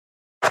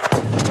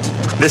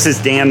This is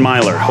Dan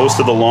Myler, host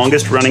of the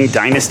longest-running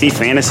Dynasty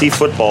Fantasy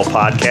Football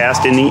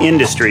podcast in the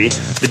industry,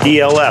 the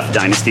DLF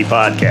Dynasty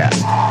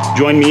Podcast.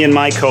 Join me and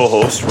my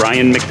co-hosts,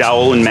 Ryan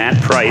McDowell and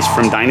Matt Price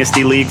from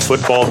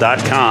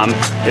DynastyLeagueFootball.com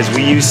as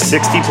we use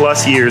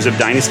 60-plus years of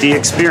Dynasty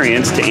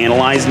experience to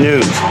analyze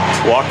news,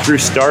 walk through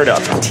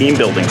startup and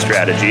team-building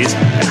strategies,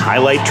 and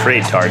highlight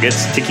trade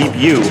targets to keep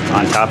you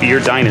on top of your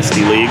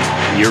Dynasty League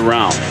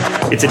year-round.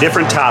 It's a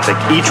different topic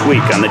each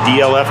week on the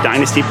DLF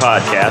Dynasty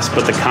Podcast,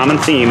 but the common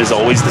theme is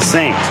always the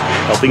same,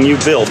 helping you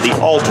build the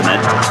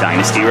ultimate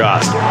Dynasty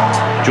roster.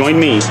 Join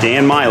me,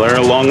 Dan Myler,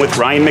 along with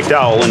Ryan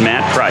McDowell and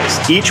Matt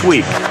Price, each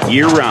week,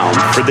 year-round,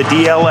 for the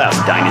DLF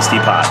Dynasty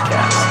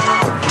Podcast.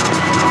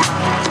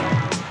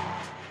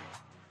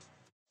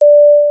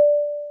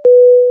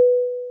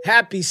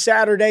 Happy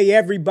Saturday,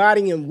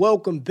 everybody, and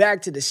welcome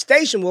back to the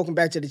station. Welcome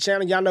back to the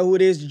channel. Y'all know who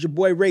it is. It's your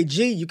boy, Ray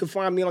G. You can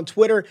find me on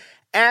Twitter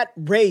at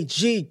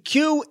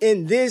RayGQ,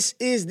 and this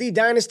is the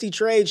Dynasty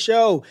Trade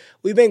Show.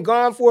 We've been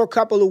gone for a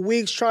couple of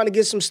weeks trying to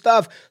get some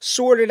stuff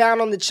sorted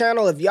out on the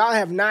channel. If y'all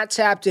have not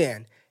tapped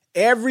in,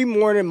 every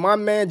morning, my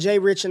man Jay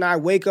Rich and I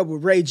wake up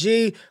with Ray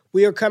G.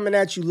 We are coming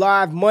at you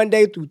live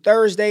Monday through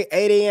Thursday,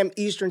 8 a.m.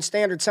 Eastern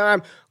Standard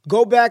Time.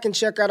 Go back and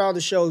check out all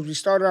the shows. We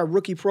started our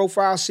rookie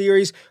profile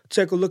series.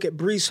 Took a look at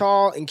Breece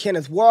Hall and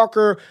Kenneth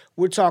Walker.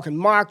 We're talking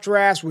mock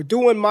drafts. We're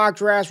doing mock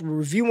drafts. We're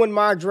reviewing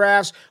mock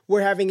drafts.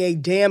 We're having a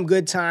damn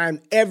good time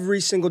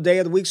every single day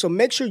of the week. So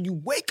make sure you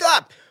wake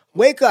up.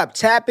 Wake up,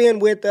 tap in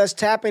with us,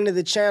 tap into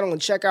the channel, and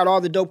check out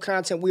all the dope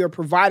content we are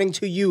providing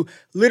to you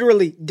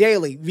literally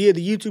daily via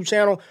the YouTube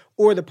channel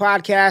or the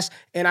podcast.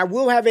 And I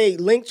will have a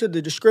link to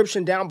the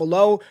description down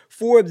below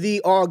for the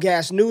All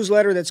Gas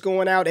newsletter that's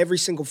going out every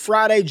single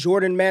Friday.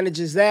 Jordan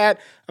manages that.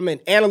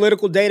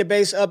 Analytical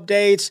database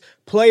updates,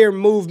 player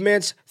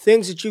movements,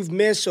 things that you've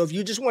missed. So if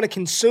you just want to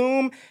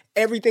consume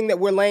everything that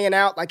we're laying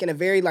out, like in a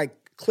very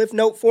Cliff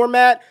Note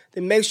format,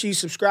 then make sure you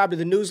subscribe to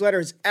the newsletter.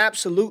 It's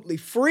absolutely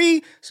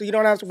free, so you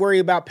don't have to worry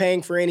about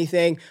paying for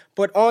anything.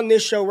 But on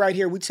this show right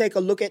here, we take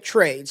a look at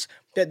trades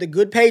that the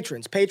good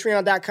patrons,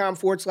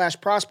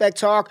 patreon.com/prospect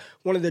talk,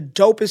 one of the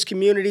dopest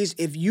communities.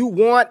 If you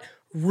want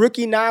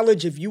rookie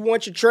knowledge, if you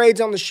want your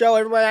trades on the show,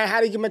 everybody, how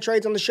do you get my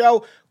trades on the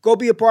show? Go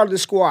be a part of the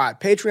squad.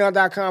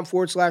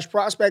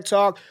 Patreon.com/prospect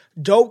talk.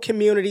 Dope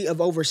community of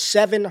over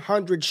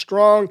 700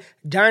 strong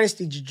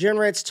Dynasty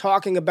degenerates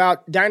talking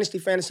about Dynasty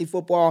fantasy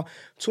football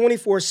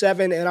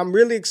 24/7. And I'm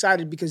really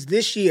excited because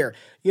this year,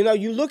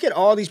 you look at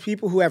all these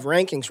people who have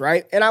rankings,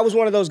 right? And I was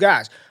one of those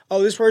guys.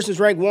 Oh, this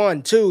person's ranked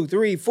 1, 2,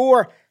 3,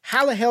 4.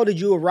 How the hell did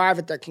you arrive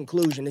at that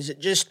conclusion? Is it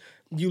just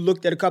you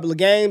looked at a couple of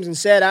games and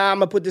said, I'm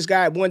going to put this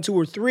guy at 1, 2,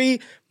 or 3?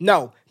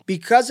 No.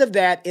 Because of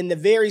that, in the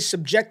very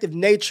subjective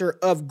nature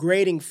of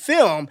grading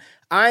film,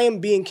 I am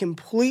being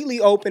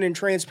completely open and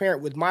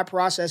transparent with my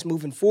process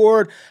moving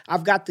forward.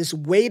 I've got this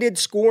weighted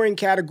scoring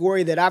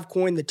category that I've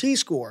coined the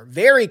T-score.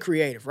 Very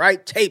creative,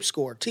 right? Tape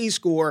score,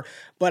 T-score.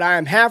 But I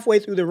am halfway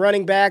through the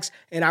running backs,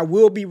 and I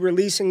will be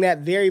releasing that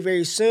very,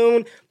 very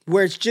soon,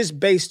 where it's just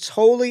based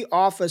solely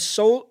off of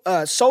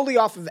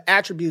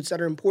attributes that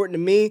are important to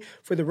me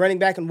for the running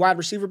back and wide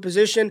receiver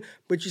position.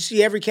 But you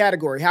see every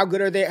category. How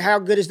good are they? How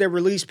good is their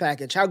release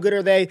package? How good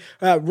are they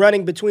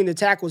running between the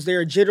tackles?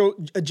 Their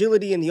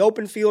agility in the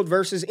open field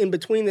versus in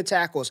between the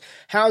tackles.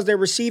 How's their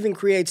receiving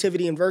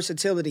creativity and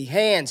versatility?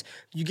 Hands.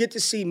 You get to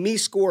see me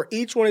score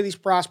each one of these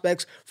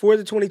prospects for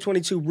the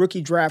 2022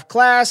 rookie draft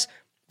class.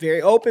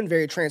 Very open,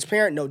 very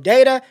transparent, no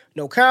data,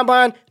 no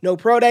combine, no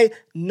pro day.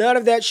 None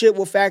of that shit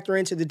will factor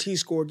into the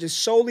T-score, just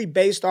solely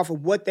based off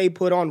of what they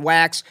put on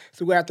wax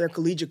throughout their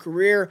collegiate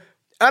career.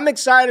 I'm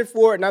excited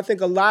for it, and I think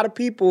a lot of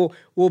people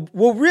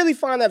will really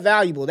find that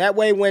valuable. That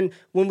way, when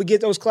we get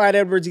those Clyde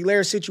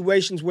Edwards-Helaire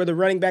situations where the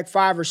running back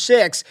 5 or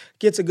 6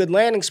 gets a good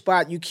landing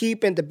spot, you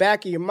keep in the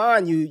back of your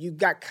mind, you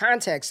got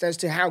context as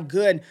to how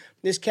good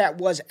this cat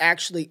was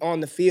actually on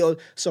the field.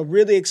 So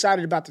really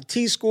excited about the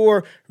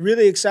T-score,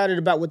 really excited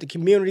about what the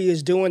community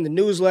is doing, the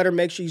newsletter.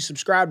 Make sure you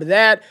subscribe to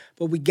that.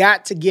 But we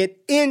got to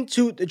get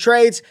into the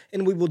trades,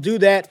 and we will do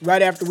that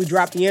right after we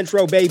drop the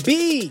intro,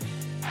 baby.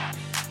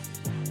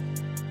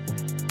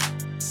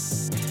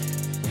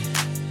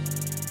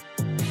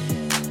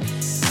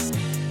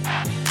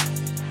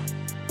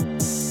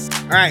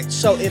 All right,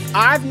 so if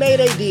I've made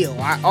a deal,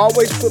 I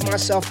always put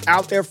myself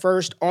out there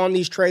first on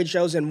these trade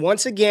shows. And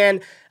once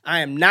again, I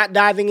am not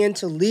diving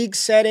into league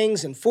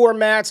settings and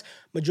formats.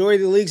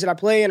 Majority of the leagues that I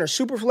play in are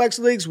super flex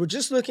leagues. We're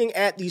just looking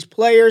at these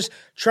players,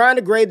 trying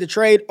to grade the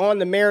trade on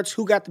the merits,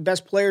 who got the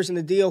best players in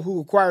the deal, who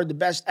acquired the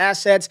best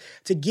assets,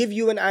 to give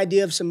you an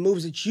idea of some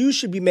moves that you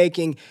should be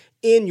making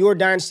in your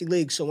Dynasty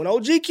League. So when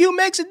OGQ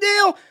makes a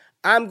deal,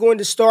 I'm going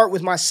to start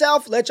with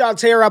myself. Let y'all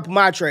tear up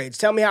my trades.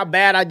 Tell me how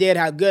bad I did,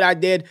 how good I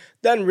did.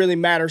 Doesn't really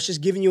matter. It's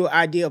just giving you an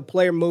idea of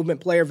player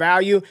movement, player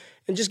value,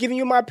 and just giving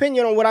you my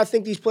opinion on what I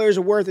think these players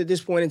are worth at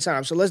this point in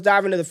time. So let's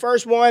dive into the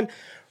first one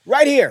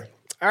right here.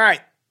 All right.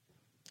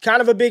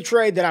 Kind of a big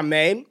trade that I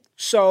made.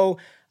 So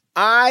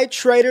I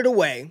traded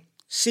away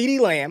CeeDee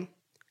Lamb,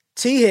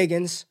 T.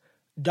 Higgins,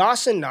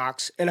 Dawson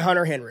Knox, and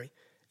Hunter Henry.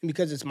 And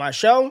because it's my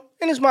show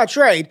and it's my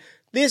trade,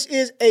 This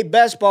is a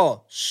best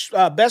ball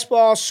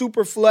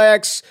super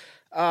flex,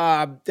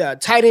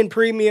 tight end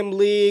premium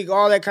league,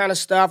 all that kind of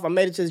stuff. I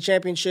made it to the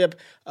championship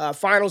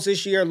finals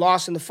this year,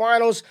 lost in the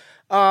finals.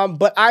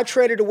 But I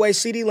traded away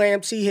CeeDee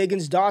Lamb, T.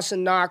 Higgins,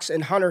 Dawson Knox,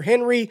 and Hunter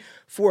Henry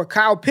for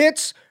Kyle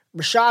Pitts,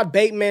 Rashad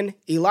Bateman,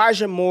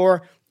 Elijah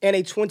Moore, and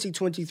a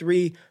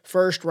 2023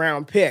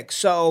 first-round pick.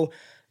 So,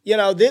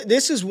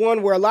 this is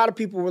one where a lot of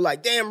people were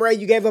like, damn, Ray,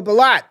 you gave up a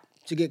lot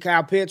to get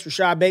Kyle Pitts,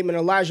 Rashad Bateman,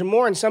 and Elijah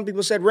Moore. And some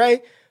people said,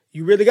 Ray,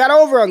 you really got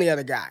over on the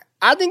other guy.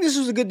 I think this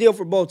was a good deal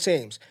for both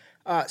teams.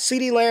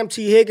 CeeDee Lamb,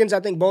 T. Higgins, I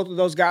think both of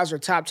those guys are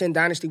top 10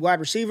 dynasty wide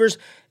receivers.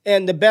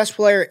 And the best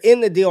player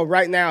in the deal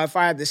right now, if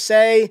I had to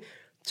say,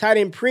 tight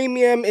end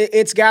premium,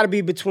 it's got to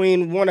be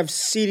between one of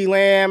CeeDee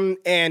Lamb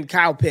and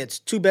Kyle Pitts,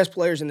 two best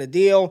players in the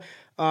deal.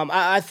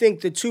 I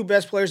think the two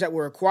best players that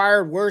were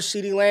acquired were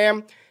CeeDee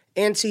Lamb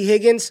and T.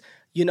 Higgins.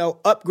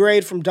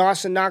 Upgrade from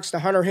Dawson Knox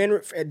and Hunter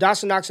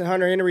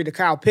Henry to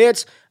Kyle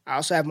Pitts. I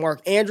also have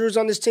Mark Andrews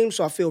on this team,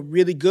 so I feel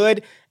really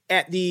good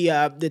at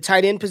the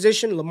tight end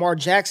position. Lamar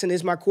Jackson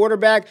is my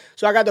quarterback.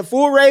 So I got the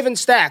full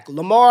Ravens stack.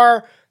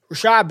 Lamar,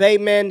 Rashad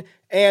Bateman,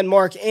 and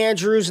Mark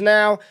Andrews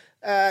now.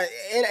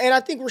 And I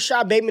think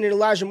Rashad Bateman and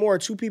Elijah Moore are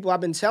two people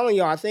I've been telling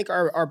y'all I think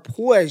are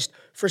poised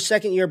for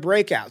second-year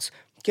breakouts.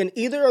 Can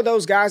either of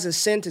those guys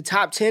ascend to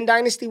top 10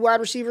 dynasty wide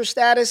receiver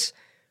status?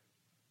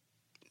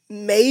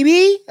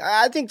 Maybe.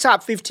 I think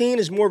top 15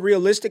 is more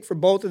realistic for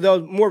both of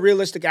those, more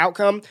realistic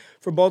outcome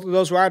for both of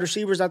those wide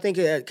receivers. I think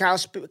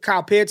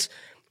Kyle Pitts,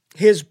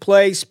 his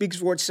play speaks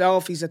for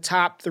itself. He's a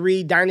top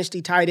 3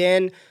 dynasty tight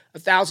end,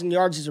 1,000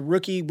 yards as a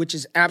rookie, which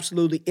is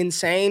absolutely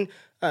insane.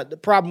 The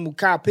problem with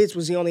Kyle Pitts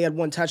was he only had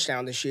 1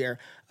 touchdown this year.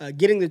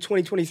 Getting the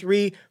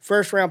 2023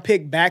 first-round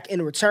pick back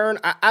in return,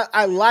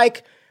 I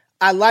like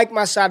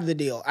my side of the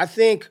deal. I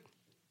think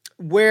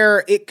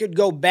where it could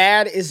go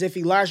bad is if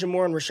Elijah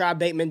Moore and Rashad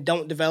Bateman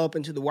don't develop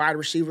into the wide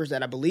receivers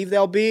that I believe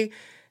they'll be.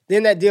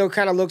 Then that deal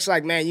kind of looks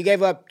like, man, you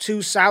gave up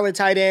 2 solid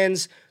tight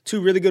ends,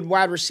 2 really good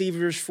wide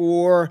receivers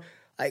for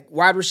like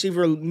wide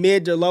receiver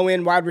mid to low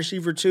end, wide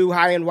receiver 2,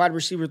 high end wide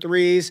receiver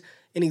 3s,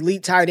 an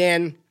elite tight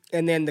end,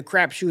 and then the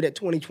crapshoot at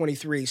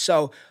 2023.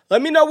 So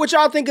let me know what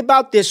y'all think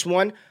about this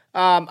one.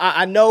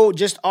 I know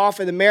just off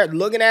of the merit,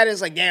 looking at it,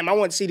 it's like, damn, I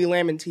want CeeDee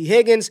Lamb and T.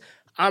 Higgins.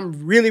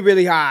 I'm really,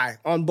 really high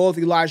on both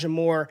Elijah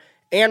Moore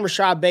and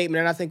Rashad Bateman,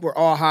 and I think we're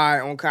all high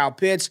on Kyle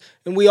Pitts.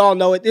 And we all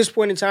know at this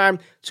point in time,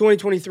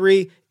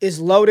 2023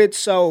 is loaded.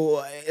 So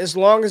as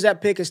long as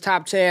that pick is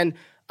top 10,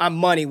 I'm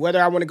money.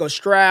 Whether I want to go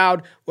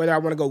Stroud, whether I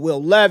want to go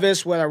Will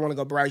Levis, whether I want to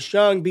go Bryce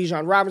Young,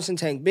 Bijan Robinson,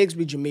 Tank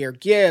Bigsby, Jahmyr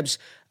Gibbs,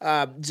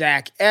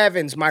 Zach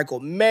Evans,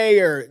 Michael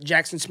Mayer,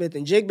 Jackson Smith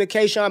and Jigba,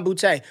 Kayshon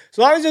Boutte. As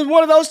long as it's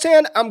one of those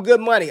 10, I'm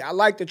good money. I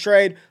like the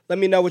trade. Let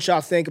me know what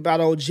y'all think about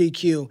old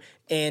GQ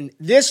and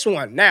this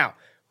one. Now,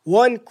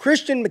 one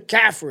Christian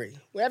McCaffrey.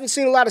 We haven't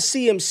seen a lot of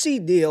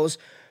CMC deals,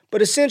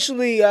 but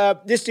essentially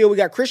this deal, we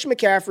got Christian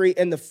McCaffrey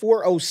and the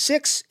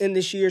 406 in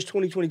this year's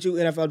 2022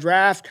 NFL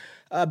Draft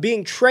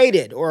being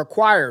traded or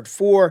acquired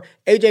for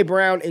A.J.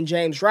 Brown and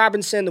James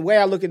Robinson. The way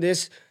I look at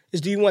this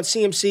is, do you want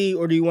CMC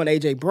or do you want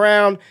A.J.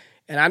 Brown?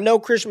 And I know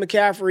Christian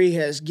McCaffrey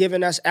has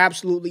given us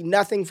absolutely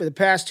nothing for the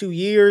past 2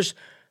 years,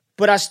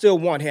 but I still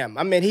want him.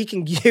 I mean, he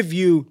could give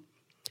you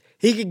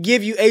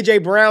A.J.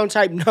 Brown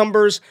type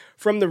numbers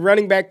from the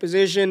running back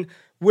position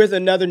with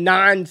another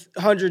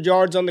 900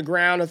 yards on the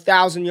ground,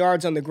 1,000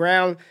 yards on the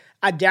ground.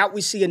 I doubt we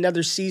see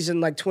another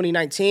season like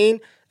 2019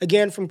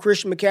 again from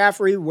Christian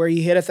McCaffrey where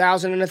he hit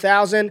 1,000 and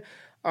 1,000.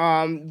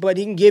 But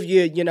he can give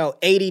you,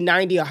 80,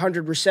 90,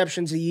 100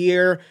 receptions a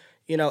year,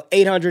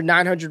 800,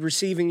 900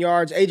 receiving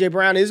yards. A.J.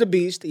 Brown is a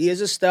beast. He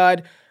is a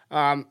stud.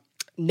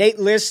 Nate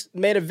List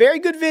made a very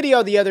good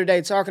video the other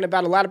day talking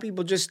about a lot of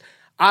people just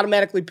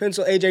automatically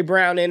pencil A.J.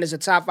 Brown in as a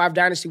top 5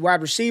 dynasty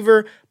wide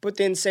receiver, but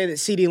then say that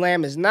CeeDee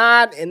Lamb is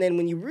not. And then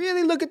when you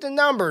really look at the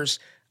numbers,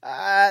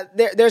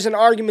 there's an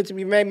argument to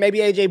be made. Maybe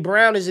A.J.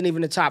 Brown isn't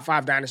even a top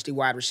 5 dynasty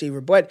wide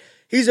receiver, but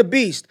he's a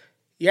beast.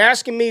 You're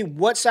asking me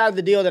what side of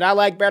the deal that I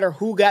like better,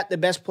 who got the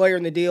best player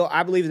in the deal.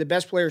 I believe the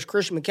best player is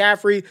Christian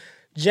McCaffrey.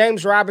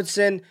 James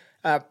Robinson,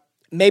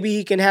 maybe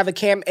he can have a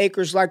Cam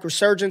Akers-like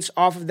resurgence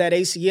off of that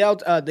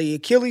ACL, the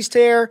Achilles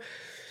tear.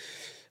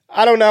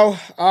 I don't know.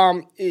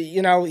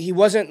 He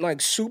wasn't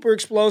like super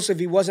explosive.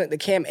 He wasn't the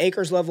Cam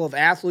Akers level of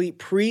athlete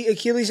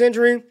pre-Achilles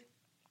injury.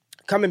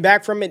 Coming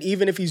back from it,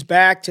 even if he's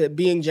back to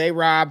being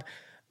J-Rob,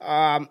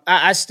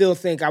 I still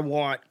think I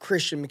want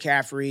Christian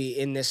McCaffrey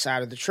in this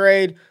side of the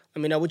trade.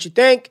 Let me know what you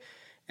think.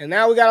 And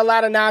now we got a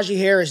lot of Najee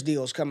Harris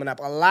deals coming up.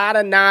 A lot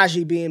of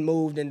Najee being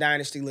moved in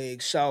Dynasty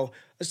Leagues. So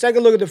let's take a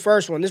look at the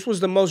first one. This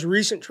was the most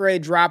recent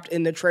trade dropped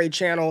in the trade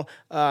channel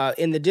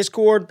in the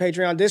Discord,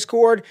 Patreon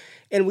Discord.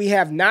 And we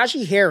have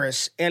Najee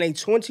Harris and a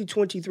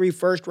 2023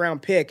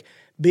 first-round pick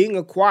being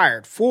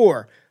acquired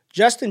for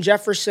Justin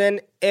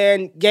Jefferson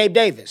and Gabe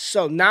Davis.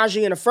 So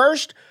Najee in a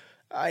first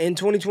in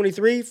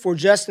 2023 for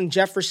Justin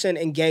Jefferson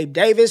and Gabe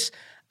Davis.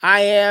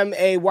 I am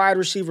a wide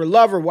receiver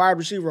lover, wide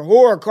receiver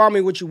whore. Call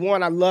me what you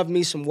want. I love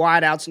me some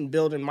wideouts and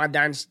building my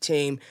dynasty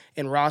team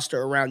and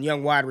roster around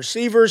young wide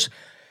receivers.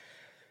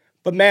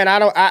 But man, I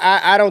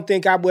don't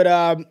think I would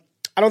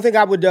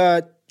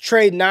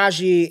trade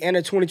Najee and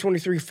a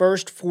 2023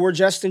 first for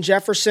Justin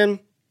Jefferson.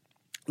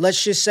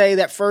 Let's just say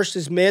that first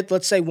is mid.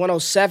 Let's say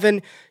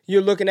 107.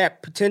 You're looking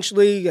at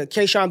potentially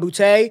Kayshon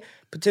Boutte,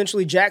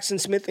 potentially Jackson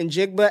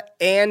Smith-Njigba,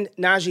 and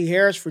Najee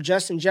Harris for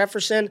Justin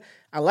Jefferson.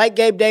 I like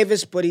Gabe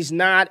Davis, but he's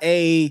not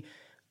a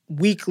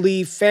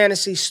weekly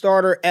fantasy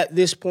starter at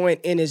this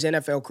point in his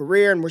NFL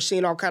career. And we're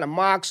seeing all kind of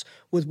mocks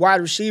with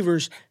wide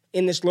receivers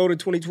in this loaded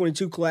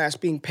 2022 class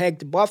being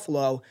pegged to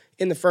Buffalo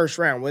in the first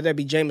round, whether that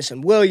be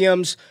Jameson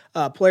Williams,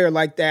 a player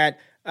like that.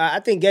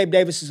 I think Gabe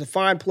Davis is a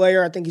fine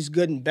player. I think he's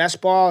good in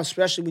best ball,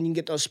 especially when you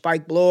get those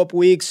spike blow-up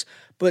weeks.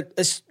 But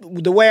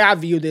the way I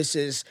view this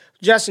is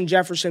Justin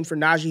Jefferson for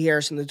Najee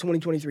Harris in the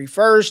 2023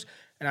 first.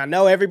 And I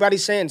know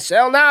everybody's saying,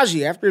 sell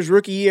Najee after his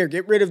rookie year.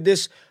 Get rid of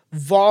this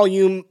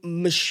volume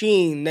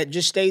machine that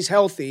just stays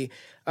healthy.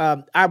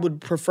 I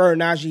would prefer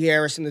Najee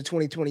Harris in the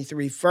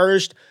 2023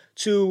 first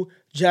to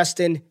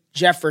Justin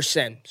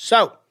Jefferson.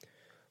 So,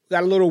 we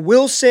got a little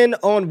Wilson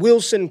on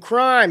Wilson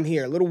crime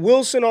here. A little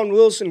Wilson on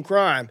Wilson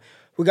crime.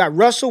 We got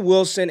Russell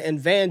Wilson and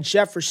Van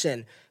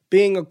Jefferson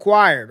being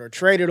acquired or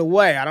traded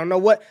away. I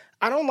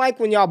don't like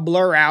when y'all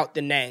blur out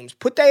the names.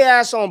 Put their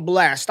ass on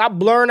blast. Stop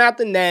blurring out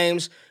the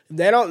names.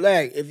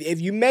 If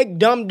you make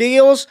dumb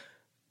deals,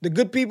 the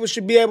good people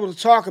should be able to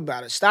talk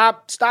about it.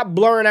 Stop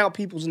blurring out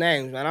people's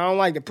names, man. I don't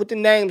like it. Put the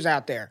names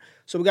out there.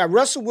 So we got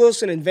Russell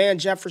Wilson and Van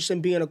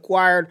Jefferson being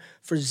acquired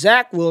for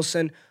Zach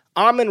Wilson,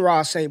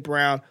 Amon-Ra St.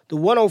 Brown, the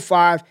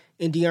 105,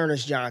 and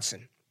D'Ernest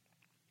Johnson.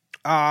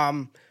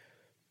 I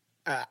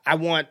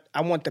want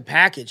the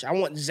package. I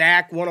want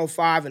Zach,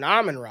 105, and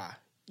Amon-Ra.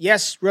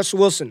 Yes, Russell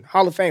Wilson,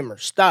 Hall of Famer,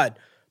 stud.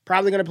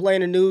 Probably going to play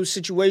in a new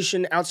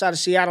situation outside of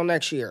Seattle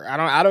next year.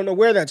 I don't know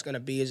where that's going to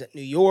be. Is it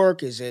New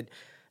York? Is it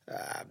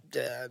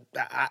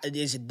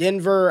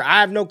Denver?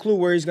 I have no clue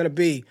where he's going to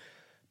be.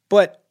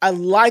 But I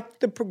like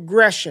the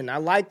progression. I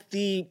like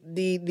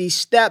the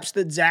steps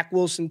that Zach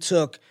Wilson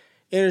took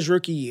in his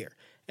rookie year.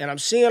 And I'm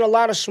seeing a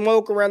lot of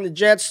smoke around the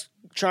Jets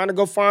trying to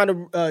go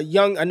find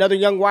another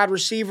young wide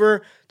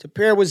receiver to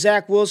pair with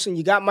Zach Wilson.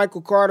 You got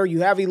Michael Carter.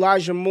 You have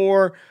Elijah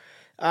Moore.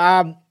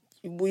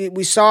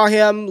 We saw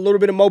him, a little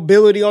bit of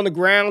mobility on the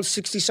ground,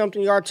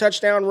 60-something yard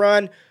touchdown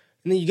run.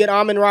 And then you get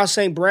Amon-Ra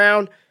St.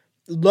 Brown.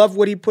 Love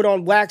what he put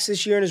on wax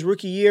this year in his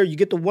rookie year. You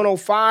get the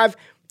 105.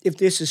 If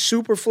this is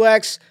super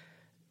flex,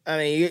 I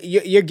mean,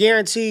 you're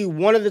guaranteed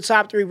one of the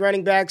top 3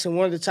 running backs and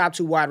one of the top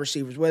 2 wide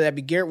receivers, whether that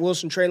be Garrett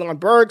Wilson, Treylon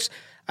Burks,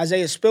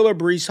 Isaiah Spiller,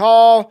 Breece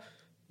Hall.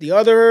 The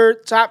other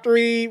top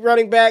 3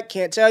 running back,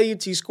 can't tell you.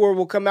 T-Score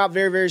will come out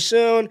very, very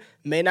soon.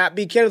 May not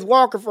be Kenneth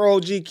Walker for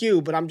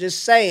OGQ, but I'm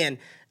just saying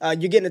you're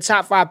getting a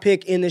top 5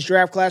 pick in this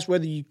draft class,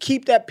 whether you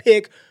keep that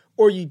pick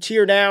or you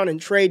tear down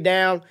and trade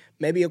down,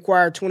 maybe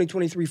acquire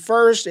 2023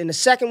 first and a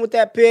second with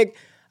that pick.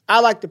 I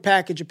like the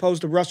package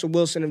opposed to Russell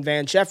Wilson and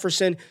Van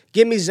Jefferson.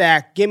 Give me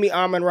Zach. Give me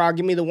Amon-Ra.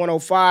 Give me the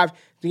 105.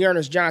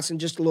 D'Ernest Johnson,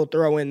 just a little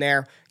throw in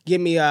there.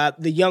 Give me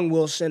the young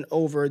Wilson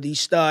over the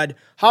stud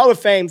Hall of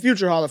Fame,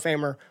 future Hall of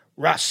Famer,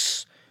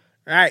 Russ.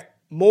 All right,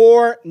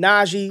 more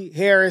Najee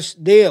Harris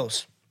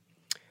deals.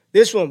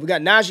 This one, we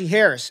got Najee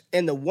Harris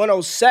and the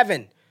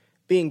 107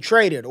 being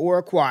traded or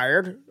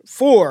acquired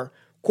for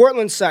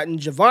Courtland Sutton,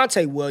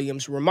 Javonte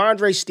Williams,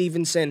 Ramondre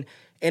Stevenson,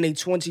 and a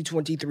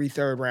 2023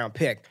 third-round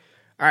pick.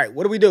 All right,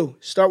 what do?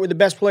 Start with the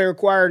best player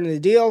acquired in the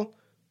deal.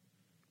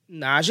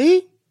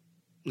 Najee.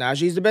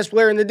 Najee's the best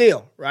player in the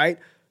deal, right?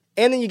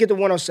 And then you get the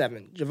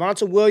 107.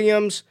 Javonte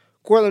Williams,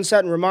 Courtland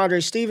Sutton,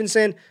 Ramondre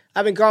Stevenson.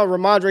 I've been calling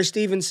Ramondre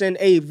Stevenson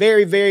a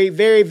very, very,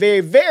 very, very,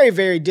 very,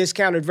 very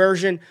discounted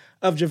version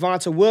of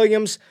Javonte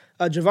Williams.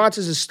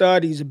 Javonte's a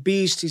stud. He's a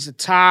beast. He's a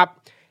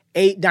top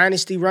 8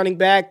 dynasty running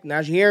back.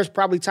 Najee Harris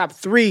probably top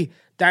 3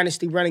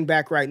 dynasty running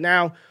back right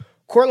now.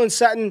 Courtland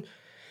Sutton,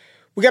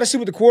 we got to see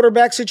what the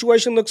quarterback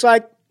situation looks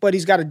like, but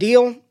he's got a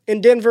deal in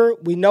Denver.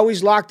 We know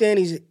he's locked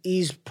in.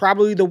 He's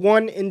probably the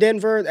one in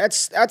Denver.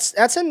 That's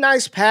a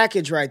nice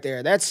package right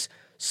there. That's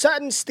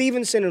Sutton,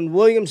 Stevenson, and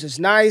Williams is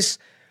nice.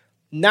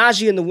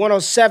 Najee in the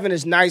 107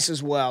 is nice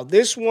as well.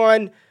 This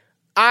one,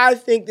 I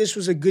think this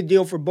was a good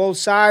deal for both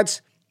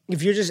sides.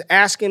 If you're just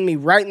asking me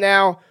right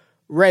now,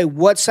 Ray,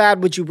 what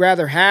side would you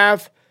rather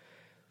have?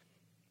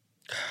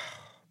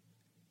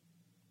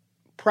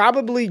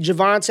 Probably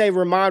Javonte,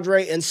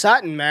 Ramondre, and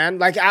Sutton, man.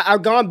 Like,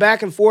 I've gone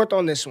back and forth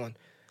on this one.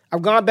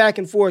 I've gone back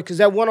and forth because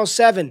that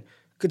 107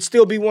 could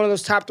still be one of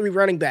those top 3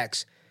 running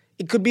backs.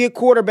 It could be a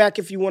quarterback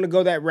if you want to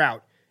go that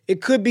route.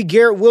 It could be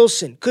Garrett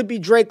Wilson. Could be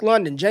Drake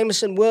London,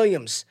 Jameson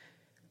Williams.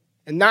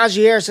 And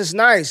Najee Harris is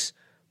nice.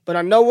 But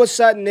I know what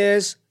Sutton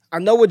is. I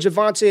know what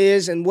Javonte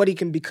is and what he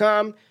can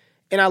become.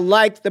 And I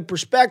like the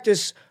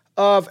prospectus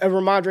of a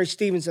Ramondre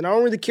Stevenson. I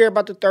don't really care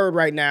about the third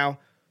right now.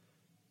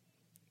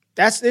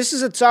 This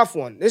is a tough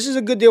one. This is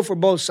a good deal for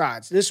both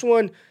sides. This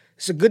one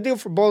is a good deal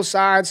for both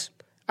sides.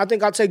 I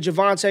think I'll take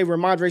Javonte,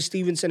 Ramondre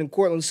Stevenson, and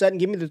Courtland Sutton.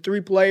 Give me the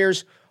 3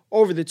 players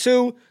over the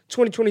 2.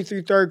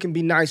 2023 third can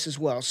be nice as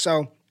well.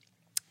 So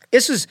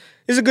this is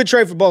a good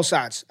trade for both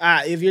sides.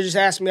 If you're just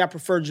asking me, I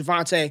prefer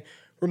Javonte,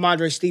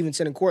 Ramondre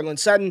Stevenson and Cortland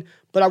Sutton,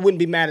 but I wouldn't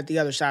be mad at the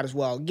other side as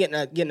well.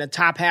 Getting a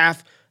top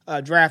half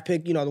draft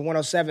pick, the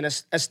 107,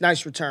 that's a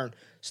nice return.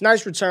 It's a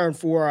nice return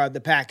for the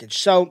package.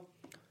 So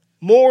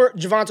more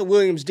Javonte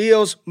Williams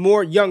deals,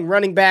 more young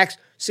running backs,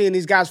 seeing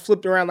these guys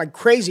flipped around like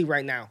crazy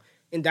right now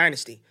in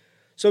Dynasty.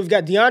 So we've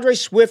got DeAndre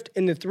Swift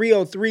in the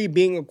 303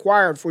 being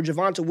acquired for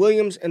Javonte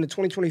Williams in the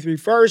 2023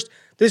 first.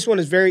 This one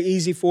is very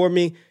easy for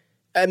me.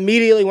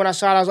 Immediately when I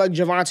saw it, I was like,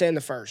 Javonte in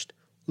the first.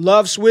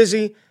 Love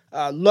Swizzy.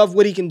 Love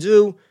what he can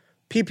do.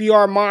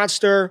 PPR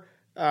monster.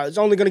 It's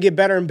only going to get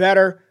better and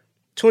better.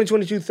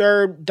 2022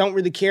 third. Don't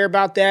really care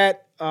about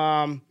that.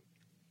 You're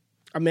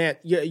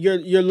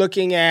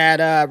looking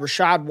at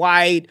Rachaad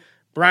White,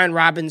 Brian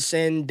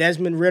Robinson,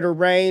 Desmond Ridder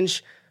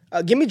range.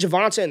 Give me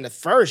Javonte in the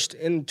first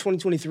in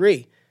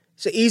 2023.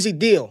 It's an easy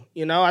deal.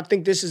 I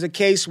think this is a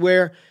case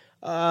where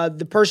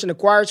the person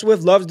acquired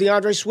Swift loves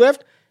DeAndre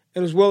Swift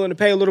and was willing to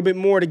pay a little bit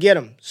more to get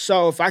him.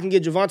 So if I can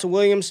get Javonte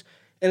Williams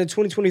in the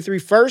 2023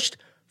 first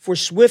for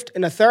Swift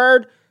in the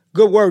third,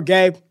 good work,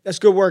 Gabe. That's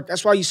good work.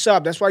 That's why you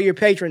sub. That's why you're a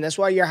patron. That's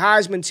why you're a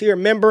Heisman tier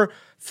member,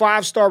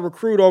 5-star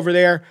recruit over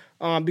there,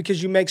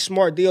 because you make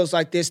smart deals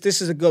like this.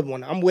 This is a good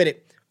one. I'm with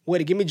it.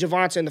 Give me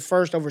Javonte in the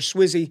first over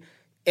Swizzy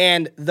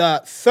and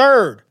the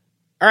third.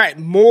 All right,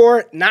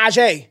 more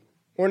Najee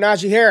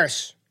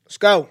Harris. Let's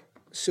go.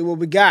 Let's see what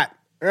we got.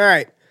 All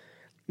right.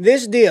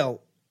 This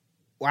deal,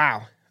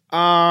 wow.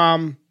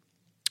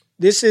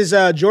 This is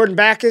Jordan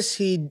Backus.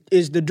 He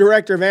is the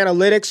director of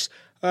analytics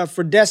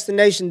for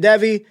Destination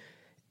Devy,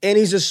 and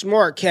he's a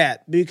smart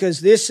cat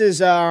because this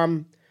is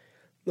one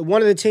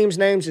of the team's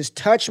names is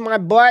Touch My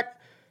Butt.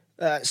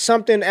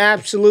 Something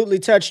absolutely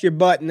touched your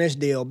butt in this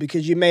deal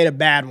because you made a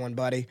bad one,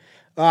 buddy.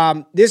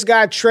 This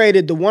guy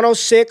traded the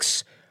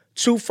 106,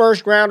 2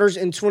 first-rounders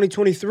in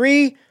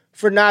 2023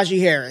 for Najee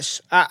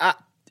Harris.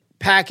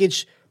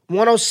 Package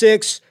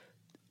 106,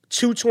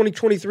 2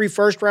 2023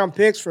 first-round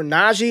picks for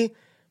Najee.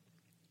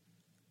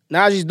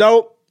 Najee's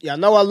dope. Y'all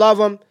know I love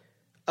him.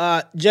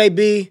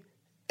 JB,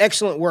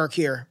 excellent work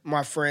here,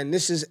 my friend.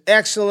 This is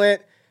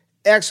excellent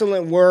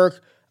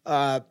work.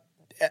 I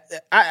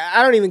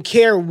don't even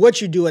care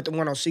what you do at the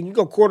 106. You can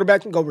go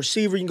quarterback, you can go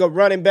receiver, you can go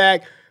running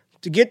back.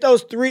 To get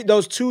those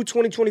two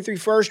 2023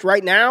 first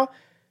right now,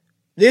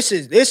 this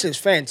is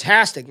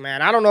fantastic,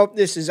 man. I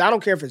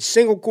don't care if it's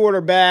single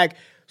quarterback,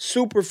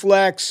 super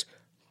flex.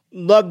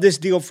 Love this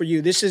deal for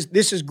you. This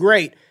is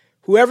great.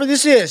 Whoever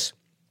this is,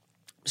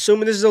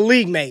 assuming this is a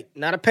league mate,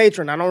 not a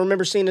patron, I don't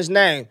remember seeing his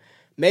name.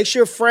 Make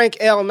sure Frank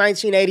L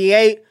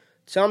 1988,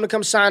 tell him to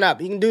come sign up.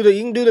 You can do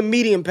the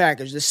medium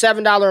package, the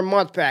 $7 a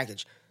month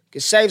package. You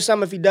can save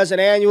some if he does it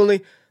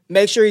annually.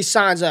 Make sure he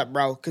signs up,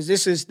 bro, because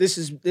this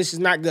is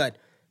not good.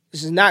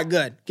 This is not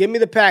good. Give me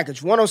the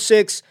package.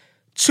 106,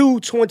 2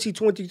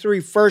 2023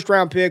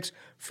 first-round picks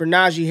for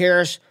Najee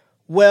Harris.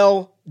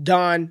 Well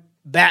done,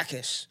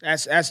 Backus.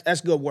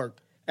 That's good work.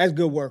 That's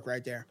good work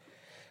right there.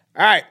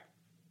 All right.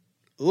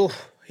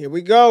 Here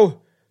we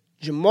go.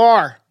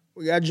 Jamar.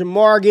 We got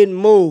Jamar getting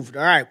moved.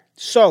 All right.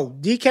 So,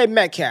 DK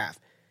Metcalf,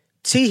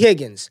 T.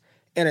 Higgins,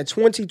 and a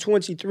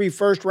 2023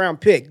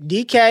 first-round pick.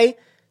 DK,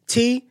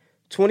 T,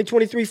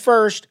 2023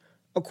 first,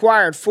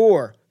 acquired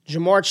for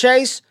Jamar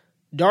Chase,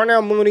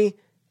 Darnell Mooney,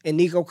 and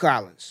Nico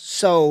Collins.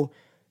 So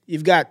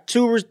you've got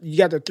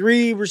the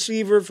 3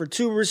 receiver for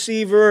 2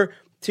 receiver,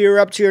 tier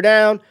up, tier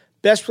down.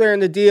 Best player in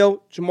the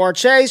deal, Jamar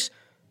Chase.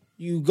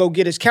 You go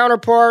get his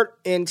counterpart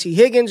in T.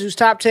 Higgins, who's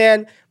top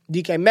 10.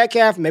 DK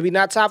Metcalf, maybe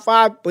not top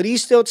 5, but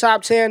he's still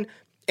top 10.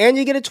 And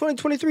you get a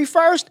 2023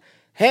 first.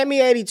 Hand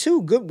me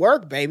 82. Good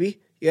work,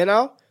 baby.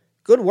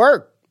 Good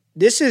work.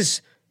 This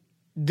is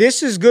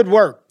good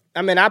work.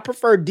 I mean, I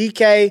prefer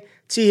DK,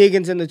 T.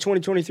 Higgins in the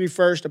 2023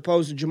 first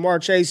opposed to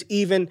Jamar Chase,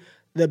 even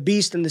the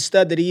beast and the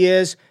stud that he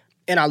is.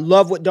 And I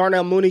love what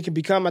Darnell Mooney can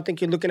become. I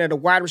think you're looking at a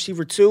wide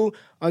receiver 2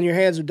 on your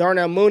hands with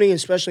Darnell Mooney,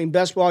 especially in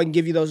best ball. He can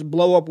give you those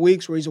blow-up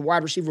weeks where he's a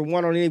wide receiver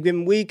 1 on any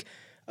given week.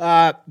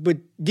 But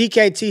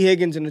DK, T.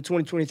 Higgins in the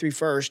 2023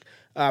 first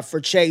for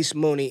Chase,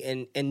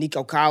 Mooney, and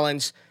Nico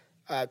Collins.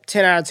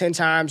 10 out of 10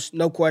 times,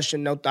 no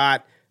question, no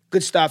thought.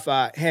 Good stuff.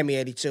 Hand me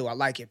 82. I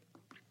like it.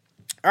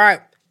 All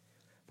right.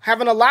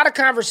 Having a lot of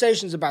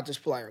conversations about this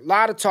player. A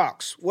lot of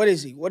talks. What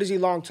is he? What is he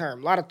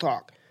long-term? A lot of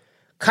talk.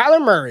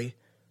 Kyler Murray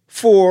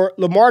for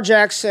Lamar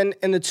Jackson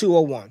in the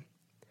 201.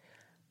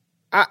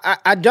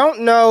 I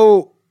don't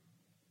know.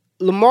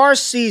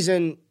 Lamar's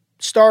season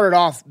started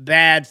off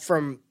bad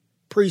from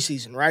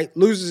preseason, right?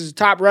 Loses his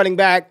top running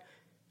back.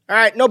 All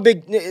right, no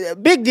big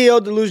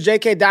deal to lose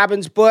J.K.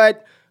 Dobbins,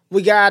 but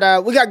we got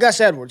Gus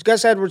Edwards.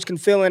 Gus Edwards can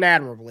fill in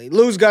admirably.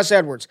 Lose Gus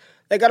Edwards.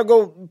 They got to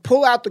go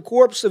pull out the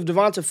corpse of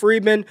Devonta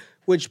Freeman,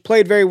 which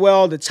played very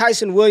well. The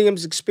Tyson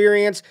Williams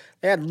experience.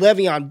 They had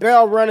Le'Veon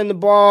Bell running the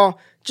ball.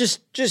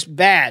 Just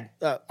bad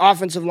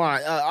offensive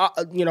line.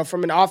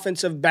 From an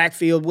offensive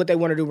backfield, what they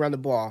want to do, run the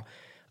ball.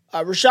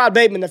 Rashad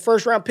Bateman, the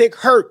first-round pick,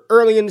 hurt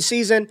early in the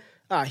season.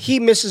 He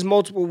misses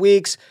multiple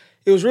weeks.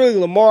 It was really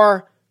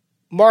Lamar,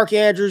 Mark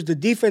Andrews. The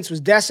defense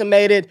was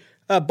decimated.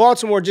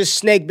 Baltimore just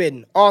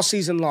snake-bitten all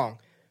season long.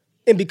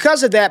 And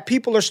because of that,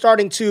 people are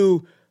starting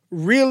to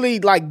really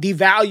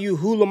devalue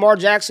who Lamar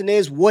Jackson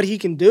is, what he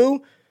can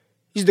do,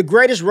 he's the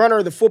greatest runner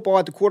of the football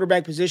at the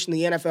quarterback position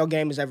the NFL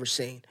game has ever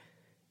seen.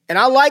 And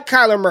I like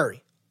Kyler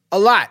Murray a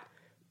lot,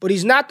 but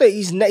he's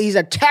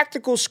a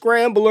tactical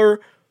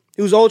scrambler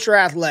who's ultra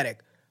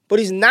athletic, but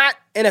he's not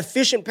an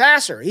efficient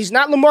passer. He's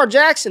not Lamar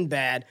Jackson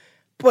bad,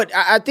 but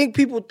I think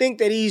people think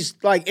that he's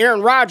like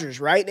Aaron Rodgers,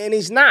 right? And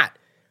he's not.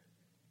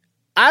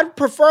 I'd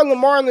prefer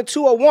Lamar in the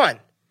 201.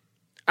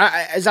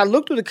 As I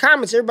looked through the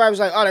comments, everybody was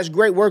like, oh, that's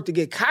great work to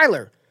get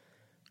Kyler.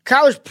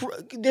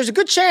 There's a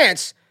good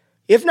chance,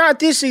 if not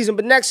this season,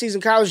 but next season,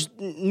 Kyler's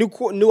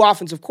new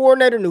offensive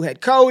coordinator, new head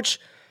coach.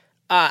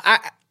 I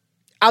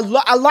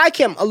like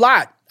him a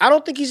lot. I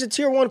don't think he's a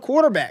tier 1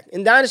 quarterback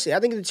in Dynasty. I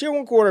think the tier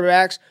 1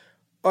 quarterbacks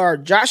are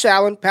Josh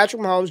Allen,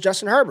 Patrick Mahomes,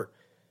 Justin Herbert.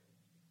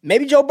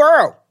 Maybe Joe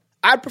Burrow.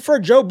 I'd prefer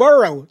Joe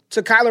Burrow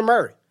to Kyler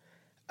Murray.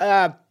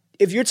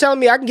 If you're telling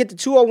me I can get the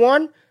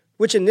 201,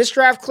 which in this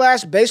draft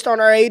class, based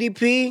on our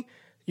ADP,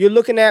 you're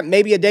looking at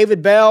maybe a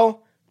David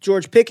Bell,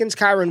 George Pickens,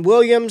 Kyron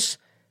Williams,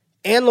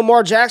 and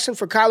Lamar Jackson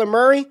for Kyler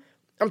Murray,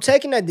 I'm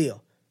taking that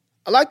deal.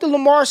 I like the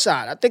Lamar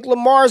side. I think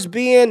Lamar's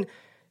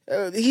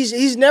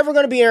he's never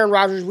going to be Aaron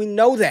Rodgers. We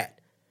know that.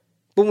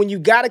 But when you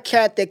got a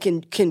cat that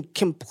can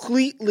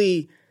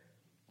completely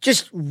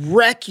just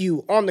wreck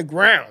you on the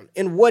ground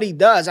in what he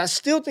does, I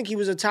still think he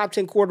was a top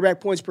 10 quarterback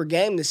points per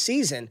game this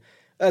season.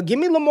 Give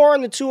me Lamar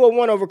in the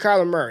 201 over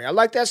Kyler Murray. I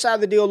like that side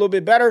of the deal a little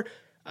bit better.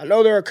 I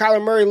know there are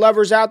Kyler Murray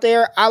lovers out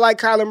there. I like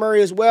Kyler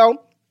Murray as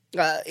well.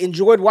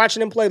 Enjoyed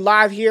watching him play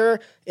live here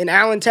in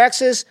Allen,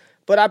 Texas,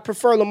 but I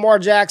prefer Lamar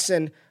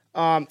Jackson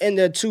in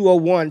the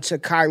 201 to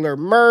Kyler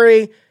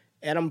Murray,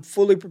 and I'm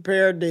fully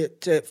prepared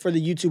for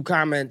the YouTube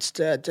comments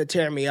to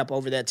tear me up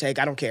over that take.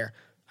 I don't care.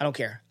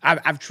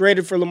 I've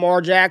traded for Lamar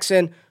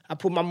Jackson. I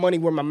put my money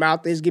where my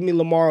mouth is. Give me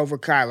Lamar over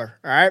Kyler,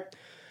 all right?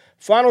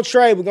 Final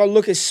trade, we're going to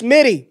look at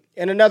Smitty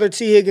and another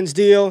T. Higgins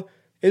deal,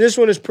 and this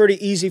one is pretty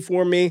easy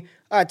for me.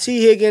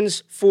 T.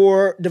 Higgins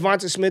for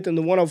Devonta Smith in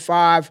the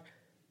 105.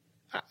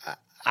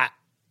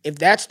 If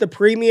that's the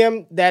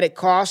premium that it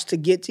costs to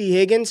get T.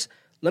 Higgins,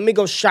 let me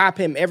go shop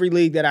him every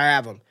league that I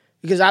have him,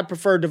 because I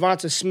prefer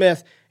Devonta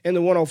Smith in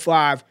the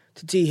 105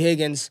 to T.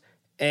 Higgins,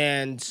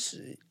 and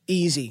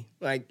easy.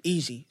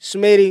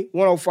 Smitty,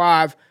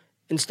 105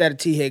 instead of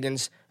T.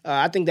 Higgins.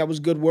 I think that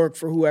was good work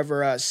for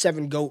whoever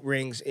 7 GOAT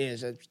rings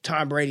is, a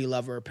Tom Brady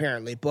lover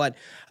apparently. But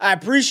I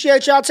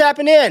appreciate y'all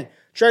tapping in.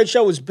 Trade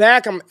Show is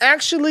back. I'm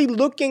actually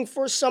looking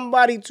for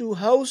somebody to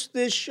host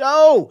this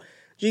show.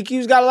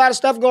 GQ's got a lot of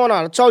stuff going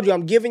on. I told you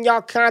I'm giving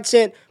y'all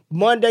content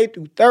Monday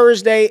through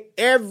Thursday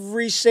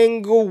every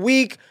single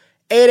week,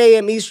 8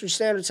 a.m. Eastern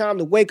Standard Time,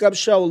 the Wake Up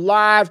Show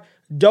live.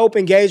 Dope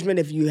engagement.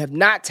 If you have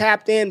not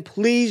tapped in,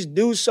 please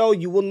do so.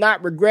 You will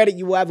not regret it.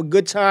 You will have a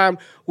good time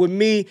with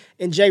me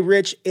and Jay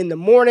Rich in the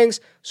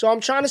mornings. So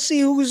I'm trying to see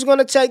who's going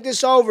to take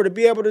this over to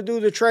be able to do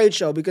the trade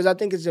show, because I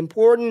think it's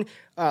important.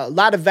 A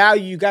lot of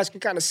value. You guys can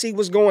kind of see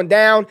what's going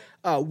down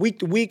week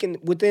to week and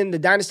within the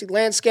Dynasty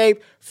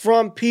landscape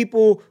from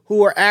people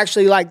who are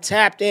actually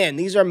tapped in.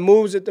 These are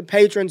moves that the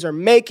patrons are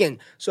making.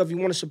 So if you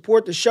want to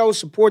support the show,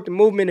 support the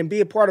movement, and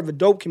be a part of a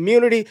dope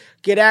community,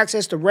 get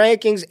access to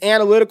rankings,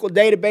 analytical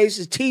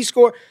databases,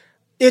 T-Score,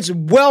 it's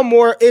worth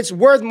more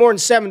than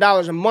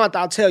 $7 a month.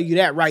 I'll tell you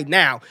that right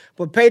now.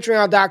 But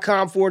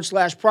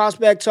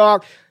patreon.com/prospect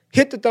talk.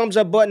 Hit the thumbs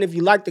up button if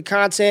you like the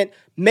content.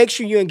 Make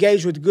sure you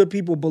engage with the good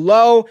people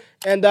below.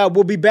 And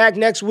we'll be back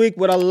next week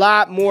with a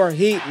lot more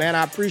heat, man.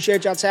 I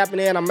appreciate y'all tapping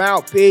in. I'm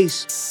out.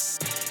 Peace.